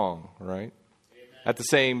same song, right? At the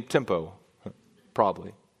same tempo,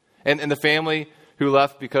 probably. And the family who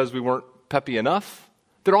left because we weren't peppy enough,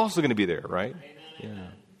 they're also going to be there, right? Yeah.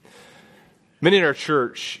 Many in our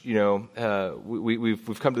church,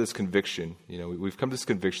 we've come to this conviction. We've come to this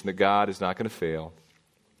conviction that God is not going to fail.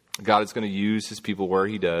 God is going to use His people where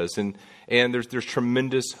He does, and there's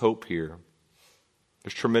tremendous hope here.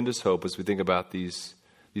 There's tremendous hope as we think about these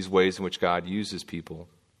ways in which God uses people.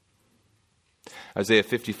 Isaiah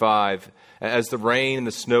 55, as the rain and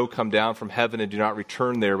the snow come down from heaven and do not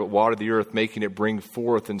return there, but water the earth, making it bring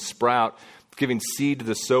forth and sprout, giving seed to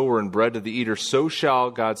the sower and bread to the eater, so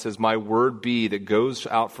shall, God says, my word be that goes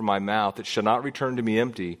out from my mouth. It shall not return to me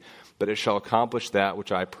empty, but it shall accomplish that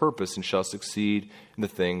which I purpose and shall succeed in the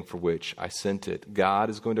thing for which I sent it. God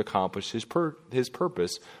is going to accomplish His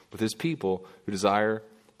purpose with His people who desire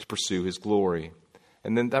to pursue His glory.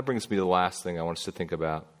 And then that brings me to the last thing I want us to think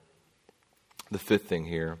about. The fifth thing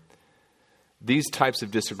here. These types of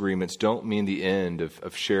disagreements don't mean the end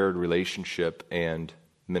of shared relationship and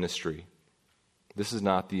ministry. This is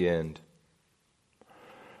not the end.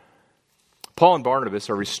 Paul and Barnabas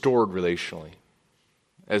are restored relationally.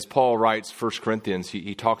 As Paul writes 1 Corinthians,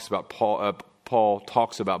 he talks about Paul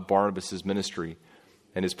talks about Barnabas' ministry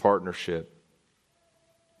and his partnership.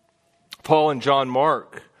 Paul and John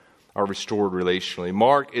Mark are restored relationally.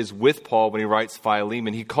 Mark is with Paul when he writes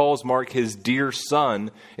Philemon. He calls Mark his dear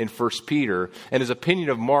son in 1 Peter. And his opinion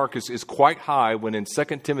of Mark is quite high when in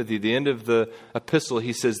 2 Timothy, the end of the epistle,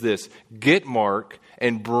 he says this, "Get Mark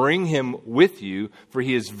and bring him with you, for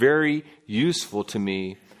he is very useful to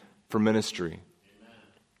me for ministry." Amen.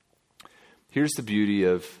 Here's the beauty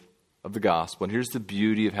of the gospel, and here's the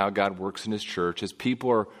beauty of how God works in his church. As people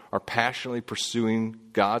are passionately pursuing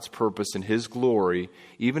God's purpose and his glory,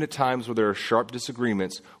 even at times where there are sharp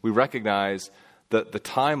disagreements, we recognize that the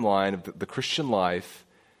timeline of the Christian life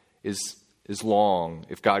is long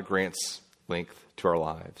if God grants length to our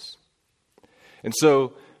lives. And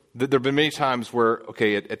so there have been many times where,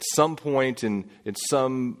 at some point in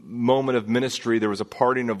some moment of ministry, there was a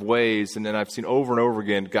parting of ways. And then I've seen over and over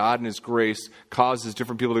again, God in his grace causes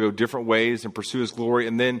different people to go different ways and pursue his glory.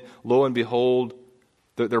 And then, lo and behold,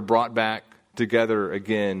 they're brought back together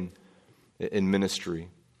again in ministry.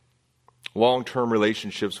 Long-term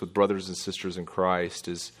relationships with brothers and sisters in Christ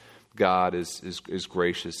as God is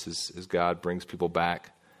gracious, as God brings people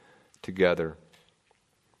back together.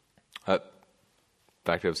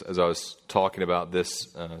 In fact, as I was talking about this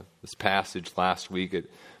passage last week at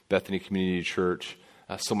Bethany Community Church,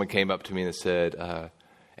 someone came up to me and said,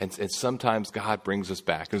 and sometimes God brings us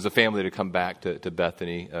back. There's a family to come back to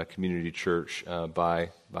Bethany Community Church by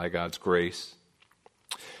God's grace.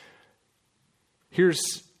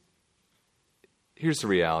 Here's the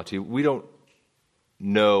reality. We don't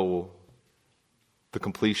know the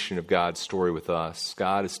completion of God's story with us.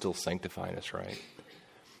 God is still sanctifying us, right?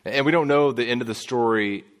 And we don't know the end of the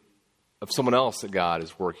story of someone else that God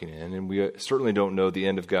is working in. And we certainly don't know the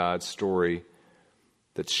end of God's story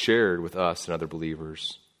that's shared with us and other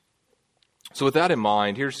believers. So with that in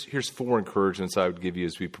mind, here's 4 encouragements I would give you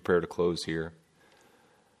as we prepare to close here.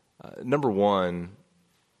 Number 1,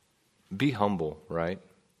 be humble, right?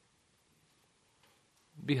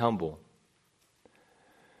 Be humble.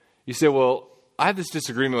 You say, well, I have this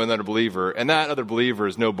disagreement with another believer, and that other believer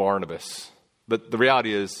is no Barnabas. But the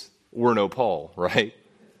reality is, we're no Paul, right?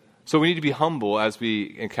 So we need to be humble as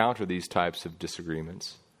we encounter these types of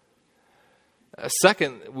disagreements.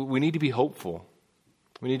 Second, we need to be hopeful.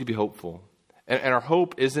 We need to be hopeful. And our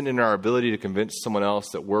hope isn't in our ability to convince someone else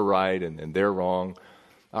that we're right and they're wrong.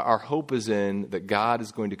 Our hope is in that God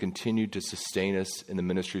is going to continue to sustain us in the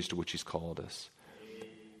ministries to which he's called us.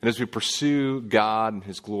 And as we pursue God and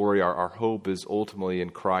his glory, our hope is ultimately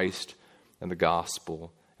in Christ and the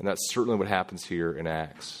gospel. And that's certainly what happens here in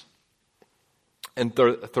Acts. And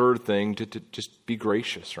third thing, to just be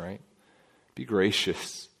gracious, right? Be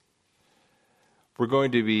gracious. We're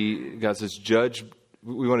going to be, God says,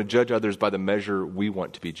 we want to judge others by the measure we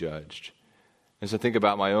want to be judged. As I think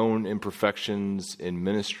about my own imperfections in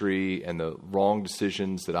ministry and the wrong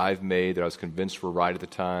decisions that I've made that I was convinced were right at the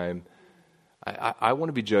time, I want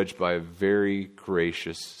to be judged by a very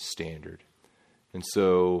gracious standard. And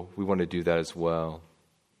so we want to do that as well.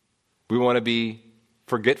 We want to be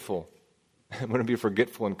forgetful. I want to be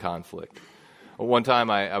forgetful in conflict. One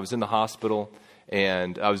time I was in the hospital,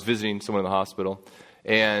 and I was visiting someone in the hospital,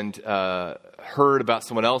 and heard about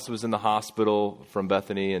someone else who was in the hospital from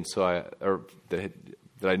Bethany, and so that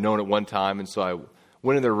I'd known at one time, and so I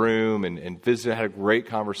went in their room and visited. I had a great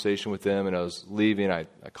conversation with them, and I was leaving. I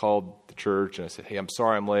called the church, and I said, "Hey, I'm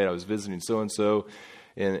sorry I'm late. I was visiting so-and-so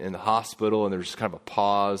in the hospital," and there was just kind of a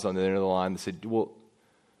pause on the end of the line. They said, "Well,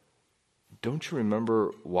 don't you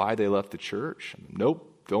remember why they left the church?"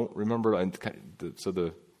 "Nope, don't remember." And so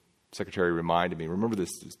the secretary reminded me, "Remember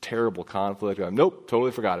this terrible conflict?" "Nope,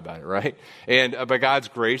 totally forgot about it," right? And by God's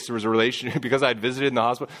grace, there was a relationship. Because I had visited in the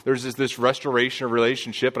hospital, there was this restoration of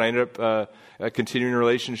relationship, and I ended up continuing a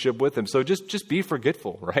relationship with them. So just be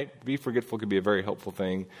forgetful, right? Be forgetful can be a very helpful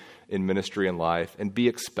thing in ministry and life. And be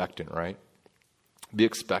expectant, right? Be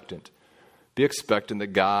expectant. Be expectant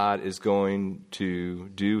that God is going to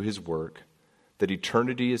do his work, that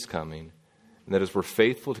eternity is coming, and that as we're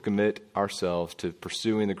faithful to commit ourselves to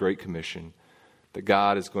pursuing the Great Commission, that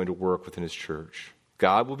God is going to work within his church.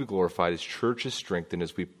 God will be glorified, his church is strengthened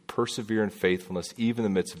as we persevere in faithfulness, even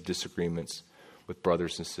in the midst of disagreements with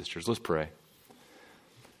brothers and sisters. Let's pray.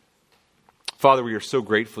 Father, we are so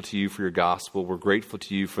grateful to you for your gospel. We're grateful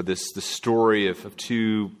to you for the story of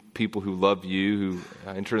 2 people who love you, who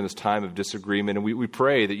enter in this time of disagreement. And we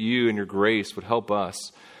pray that you and your grace would help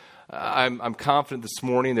us. I'm confident this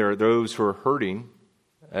morning there are those who are hurting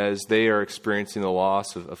as they are experiencing the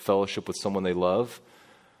loss of fellowship with someone they love.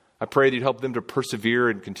 I pray that you'd help them to persevere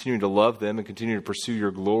and continue to love them and continue to pursue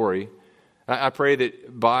your glory. I pray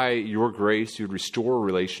that by your grace you'd restore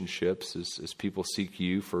relationships as people seek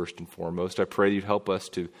you first and foremost. I pray that you'd help us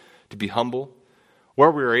to be humble.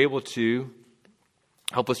 Where we are able to,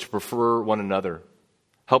 help us to prefer one another.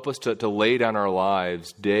 Help us to lay down our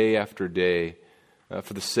lives day after day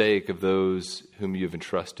for the sake of those whom you have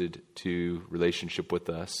entrusted to relationship with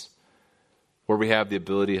us. Where we have the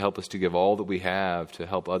ability, help us to give all that we have to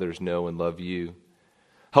help others know and love you.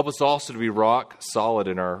 Help us also to be rock solid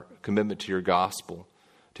in our commitment to your gospel,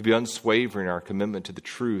 to be unswavering in our commitment to the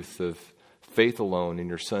truth of faith alone in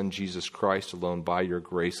your Son, Jesus Christ alone, by your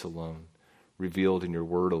grace alone, revealed in your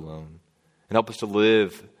word alone. And help us to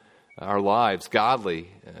live our lives godly,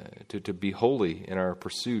 to be holy in our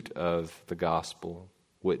pursuit of the gospel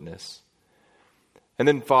witness. And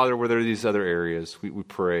then, Father, where there are these other areas, we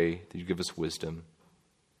pray that you give us wisdom.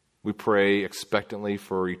 We pray expectantly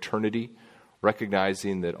for eternity,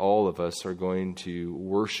 recognizing that all of us are going to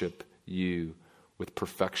worship you with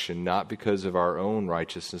perfection, not because of our own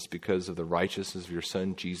righteousness, because of the righteousness of your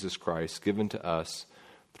Son, Jesus Christ, given to us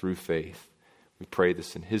through faith. We pray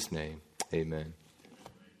this in his name. Amen.